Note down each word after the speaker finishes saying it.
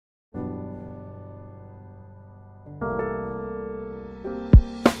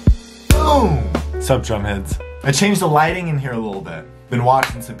Boom! Sup, drumheads. I changed the lighting in here a little bit. Been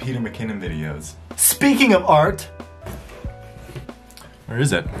watching some Peter McKinnon videos. Speaking of art, where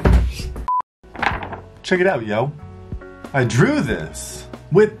is it? Check it out, yo. I drew this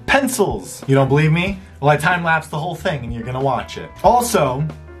with pencils. You don't believe me? Well, I time-lapsed the whole thing and you're gonna watch it. Also,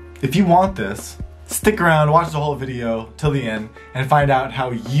 if you want this, stick around, watch the whole video till the end, and find out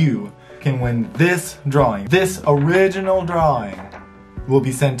how you can win this drawing. This original drawing will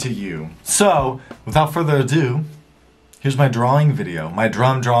be sent to you. So, without further ado, here's my drawing video, my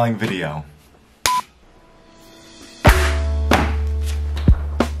drum drawing video.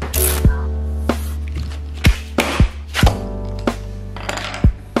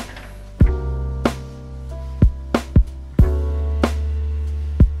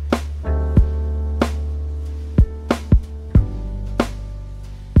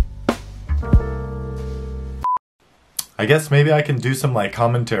 I guess maybe I can do some like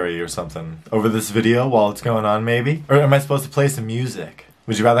commentary or something over this video while it's going on, maybe? Or am I supposed to play some music?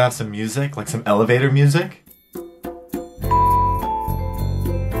 Would you rather have some music? Like some elevator music?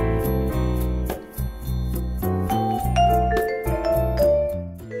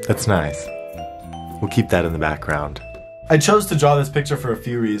 That's nice. We'll keep that in the background. I chose to draw this picture for a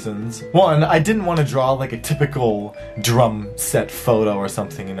few reasons. One, I didn't want to draw like a typical drum set photo or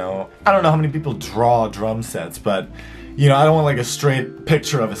something, you know? I don't know how many people draw drum sets, but you know, I don't want like a straight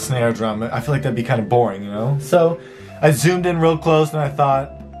picture of a snare drum. I feel like that'd be kind of boring, you know? So I zoomed in real close and I thought,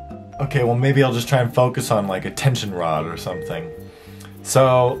 okay, well maybe I'll just try and focus on like a tension rod or something.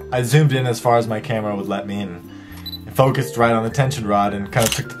 So I zoomed in as far as my camera would let me and focused right on the tension rod and kind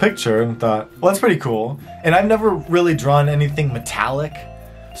of took the picture and thought, well, that's pretty cool. And I've never really drawn anything metallic.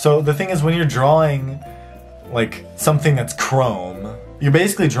 So the thing is, when you're drawing like something that's chrome, you're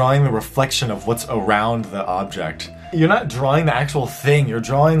basically drawing the reflection of what's around the object. You're not drawing the actual thing, you're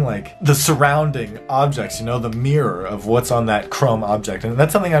drawing like the surrounding objects, you know, the mirror of what's on that chrome object. And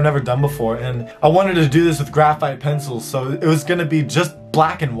that's something I've never done before, and I wanted to do this with graphite pencils, so it was gonna be just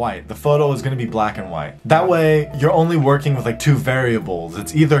black and white. The photo was gonna be black and white. That way, you're only working with like two variables.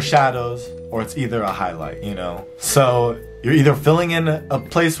 It's either shadows or it's either a highlight, you know? So you're either filling in a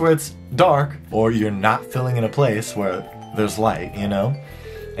place where it's dark, or you're not filling in a place where there's light, you know?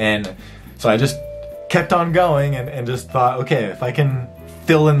 And so I just kept on going and just thought, okay, if I can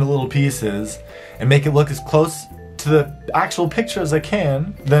fill in the little pieces and make it look as close to the actual picture as I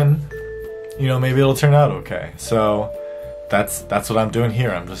can, then, you know, maybe it'll turn out okay. So that's what I'm doing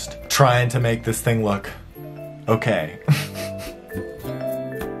here. I'm just trying to make this thing look okay.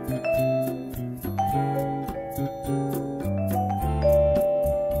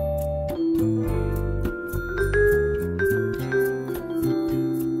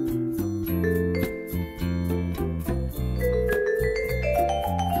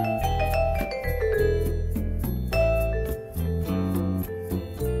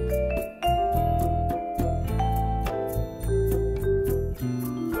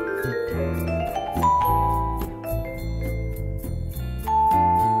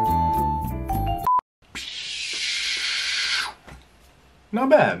 Not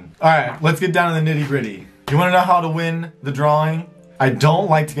bad. Alright, let's get down to the nitty-gritty. You want to know how to win the drawing? I don't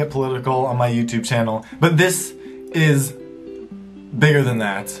like to get political on my YouTube channel, but this is bigger than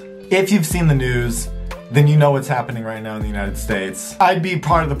that. If you've seen the news, then you know what's happening right now in the United States. I'd be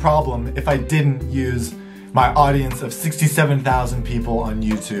part of the problem if I didn't use my audience of 67,000 people on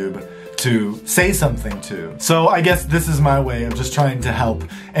YouTube to say something to. So I guess this is my way of just trying to help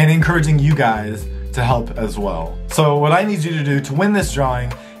and encouraging you guys to help as well. So what I need you to do to win this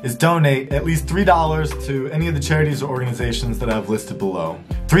drawing is donate at least $3 to any of the charities or organizations that I've listed below.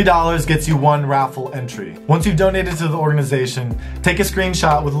 $3 gets you one raffle entry. Once you've donated to the organization, take a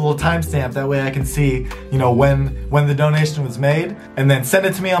screenshot with a little timestamp, that way I can see, you know, when the donation was made, and then send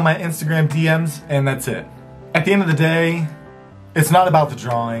it to me on my Instagram DMs, and that's it. At the end of the day, it's not about the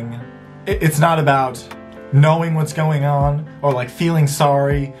drawing. It's not about knowing what's going on or like feeling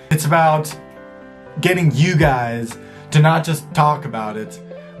sorry. It's about getting you guys to not just talk about it,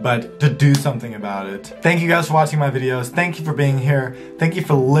 but to do something about it. Thank you guys for watching my videos. Thank you for being here. Thank you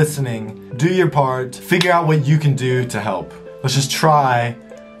for listening. Do your part. Figure out what you can do to help. Let's just try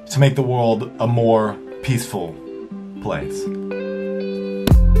to make the world a more peaceful place.